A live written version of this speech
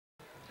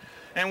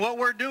And what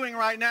we're doing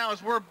right now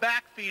is we're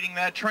backfeeding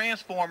that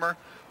transformer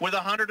with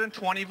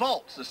 120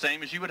 volts, the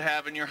same as you would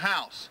have in your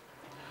house.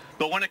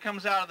 But when it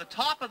comes out of the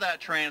top of that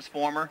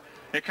transformer,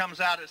 it comes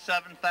out at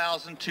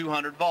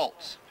 7,200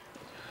 volts.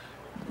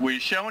 We're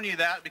showing you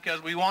that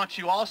because we want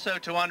you also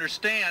to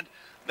understand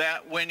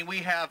that when we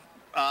have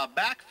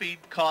backfeed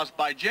caused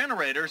by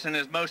generators, and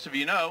as most of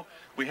you know,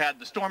 we had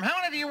the storm.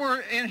 How many of you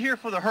were in here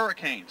for the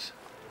hurricanes?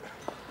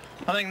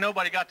 I think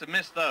nobody got to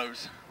miss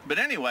those. But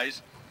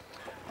anyways,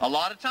 a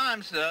lot of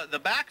times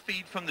the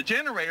backfeed from the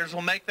generators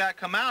will make that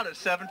come out at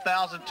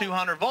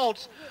 7,200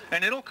 volts,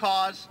 and it'll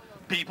cause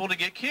people to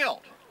get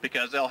killed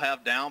because they'll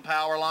have down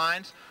power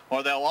lines,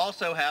 or they'll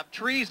also have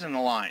trees in the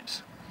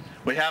lines.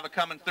 We have it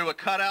coming through a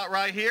cutout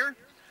right here.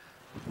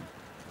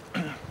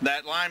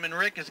 That lineman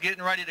Rick is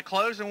getting ready to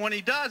close, and when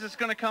he does, it's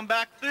going to come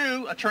back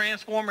through a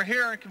transformer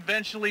here and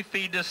conventionally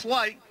feed this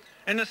light.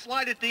 And this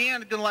light at the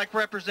end is going to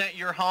represent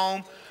your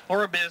home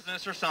or a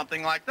business or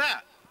something like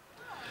that.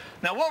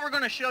 Now what we're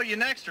going to show you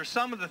next are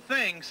some of the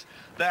things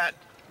that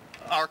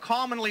are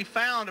commonly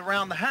found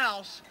around the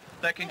house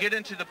that can get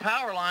into the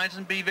power lines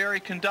and be very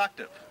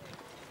conductive.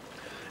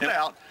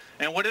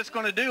 And what it's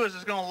going to do is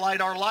it's going to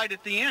light our light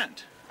at the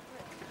end.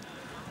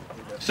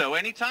 So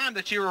anytime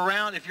that you're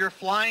around, if you're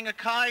flying a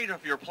kite, or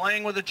if you're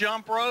playing with a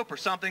jump rope or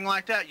something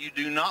like that, you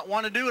do not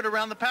want to do it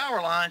around the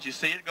power lines. You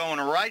see it going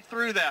right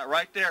through that,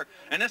 right there.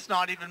 And it's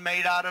not even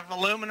made out of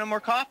aluminum or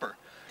copper.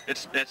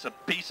 It's a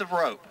piece of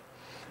rope.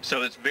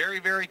 So it's very,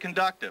 very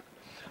conductive.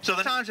 So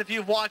the times if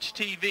you've watched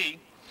TV,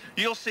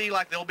 you'll see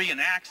there'll be an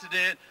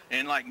accident,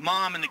 and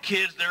mom and the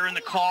kids, they're in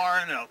the car,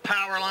 and the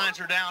power lines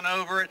are down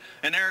over it,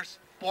 and they're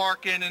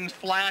sparking and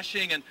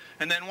flashing,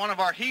 and then one of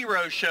our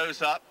heroes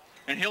shows up,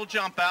 and he'll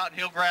jump out and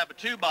he'll grab a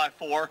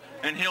 2x4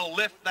 and he'll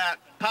lift that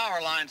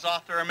power lines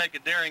off there and make a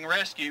daring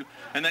rescue,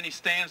 and then he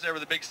stands there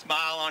with a big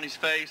smile on his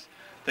face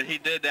that he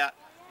did that.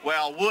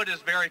 Well, wood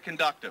is very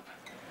conductive.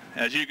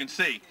 As you can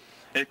see,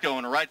 it's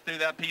going right through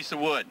that piece of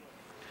wood.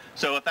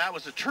 So if that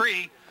was a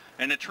tree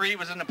and the tree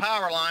was in the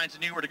power lines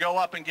and you were to go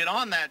up and get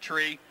on that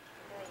tree,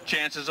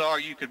 chances are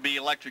you could be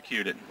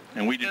electrocuted.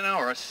 And we do,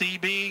 or a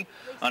CB,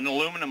 an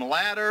aluminum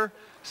ladder,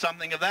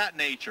 something of that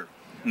nature.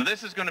 Now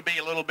this is going to be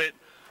a little bit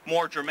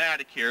more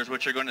dramatic here is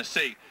what you're going to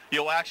see.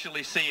 You'll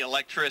actually see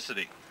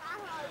electricity.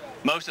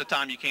 Most of the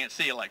time you can't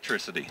see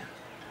electricity.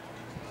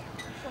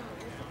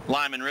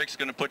 Lyman Rick's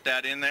going to put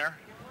that in there.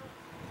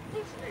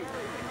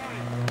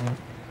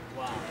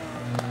 Wow.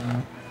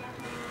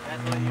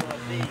 That's what you want to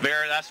see.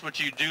 That's what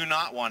you do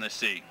not want to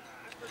see.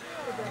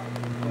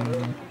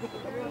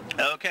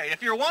 Okay,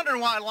 if you're wondering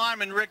why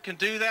Lyman Rick can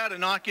do that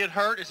and not get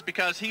hurt, it's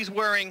because he's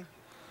wearing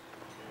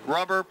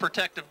rubber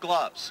protective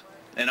gloves.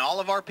 And all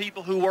of our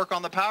people who work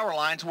on the power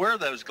lines wear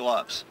those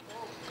gloves.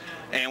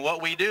 And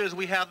what we do is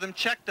we have them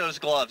check those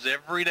gloves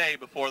every day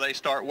before they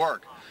start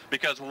work.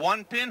 Because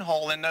one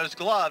pinhole in those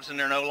gloves and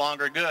they're no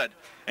longer good.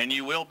 And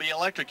you will be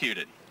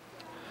electrocuted.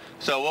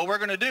 So what we're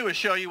going to do is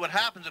show you what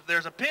happens if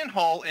there's a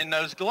pinhole in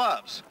those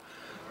gloves.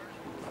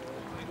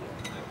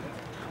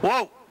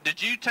 Whoa,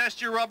 did you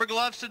test your rubber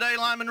gloves today,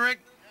 Lyman Rick?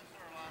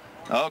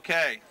 Yes, sir.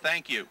 Okay,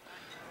 thank you.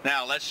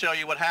 Now let's show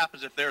you what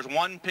happens if there's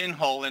one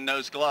pinhole in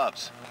those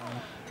gloves.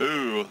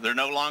 Ooh, they're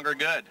no longer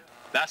good.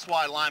 That's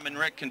why Lyman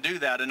Rick can do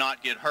that and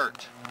not get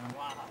hurt.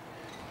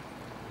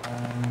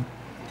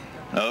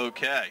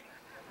 Okay.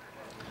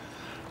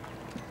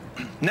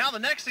 Now the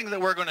next thing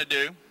that we're going to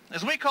do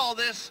is we call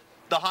this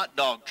the hot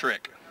dog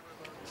trick.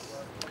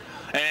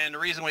 And the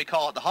reason we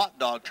call it the hot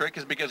dog trick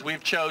is because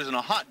we've chosen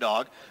a hot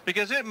dog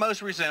because it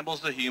most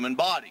resembles the human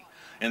body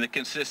and the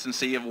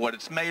consistency of what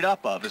it's made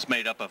up of. It's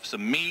made up of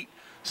some meat,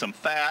 some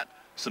fat,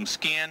 some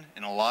skin,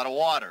 and a lot of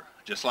water,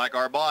 just like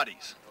our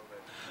bodies.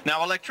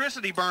 Now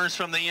electricity burns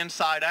from the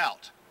inside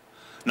out,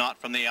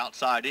 not from the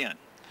outside in.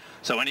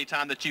 So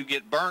anytime that you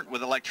get burnt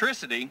with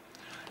electricity,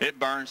 it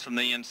burns from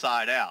the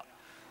inside out.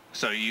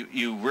 So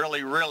you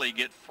really, really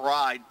get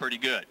fried pretty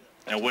good.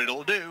 And what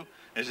it'll do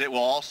is it will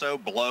also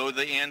blow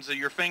the ends of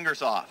your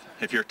fingers off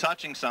if you're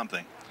touching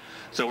something.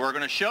 So we're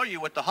going to show you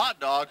with the hot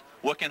dog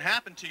what can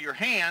happen to your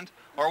hand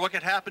or what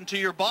can happen to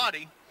your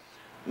body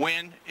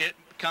when it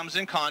comes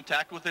in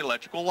contact with the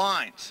electrical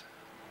lines.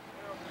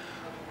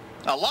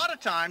 A lot of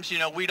times, you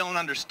know, we don't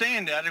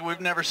understand that and we've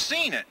never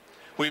seen it.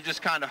 We've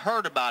just kind of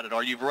heard about it,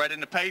 or you've read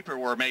in the paper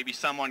where maybe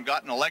someone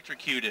gotten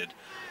electrocuted,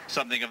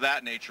 something of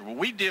that nature. Well,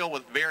 we deal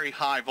with very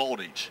high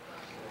voltage.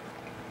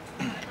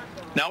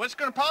 Now it's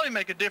going to probably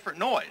make a different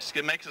noise.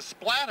 It makes a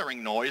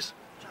splattering noise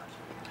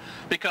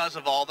because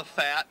of all the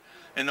fat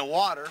and the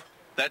water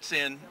that's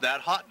in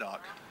that hot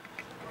dog.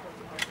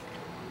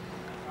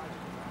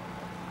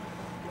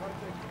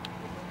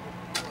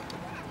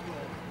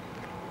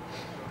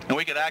 And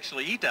we could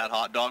actually eat that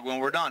hot dog when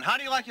we're done. How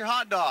do you like your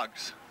hot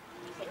dogs?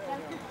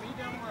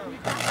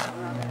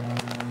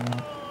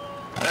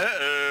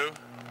 Uh-oh.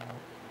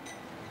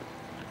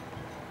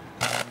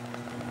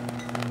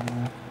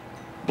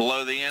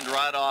 Blow the end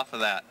right off of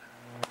that.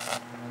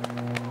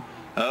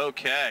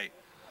 Okay.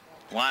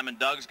 Lyman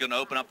Doug's going to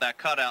open up that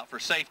cutout for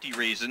safety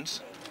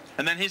reasons.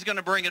 And then he's going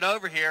to bring it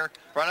over here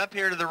right up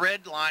here to the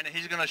red line, and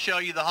he's going to show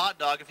you the hot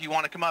dog if you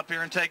want to come up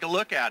here and take a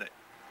look at it.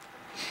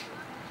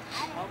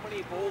 How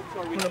many bolts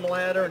are we? Put him a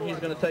ladder, and he's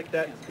going to take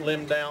that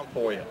limb down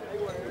for you.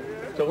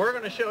 So we're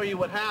going to show you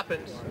what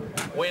happens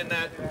when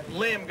that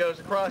limb goes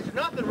across.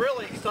 Nothing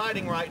really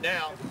exciting right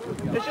now.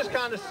 It's just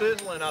kind of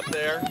sizzling up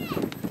there.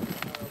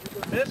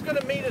 And it's going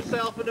to meet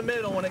itself in the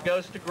middle when it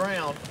goes to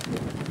ground.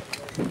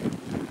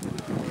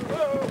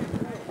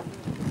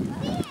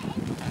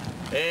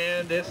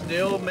 And it's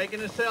still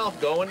making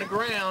itself go into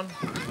ground,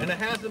 and it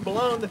hasn't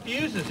blown the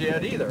fuses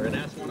yet either. And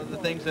that's one of the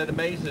things that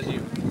amazes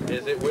you,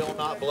 is it will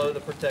not blow the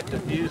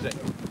protective fusing.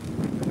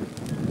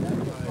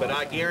 But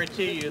I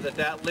guarantee you that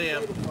that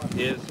limb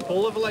is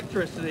full of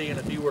electricity, and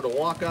if you were to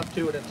walk up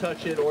to it and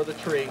touch it or the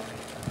tree,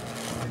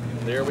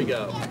 there we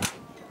go.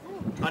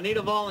 I need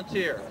a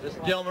volunteer. This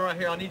gentleman right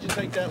here, I need you to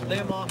take that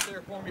limb off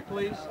there for me,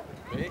 please.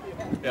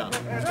 Yeah.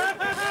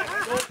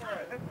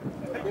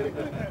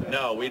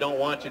 No, we don't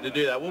want you to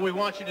do that. What we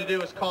want you to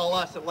do is call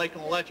us at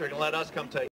Lakeland Electric and let us come take it.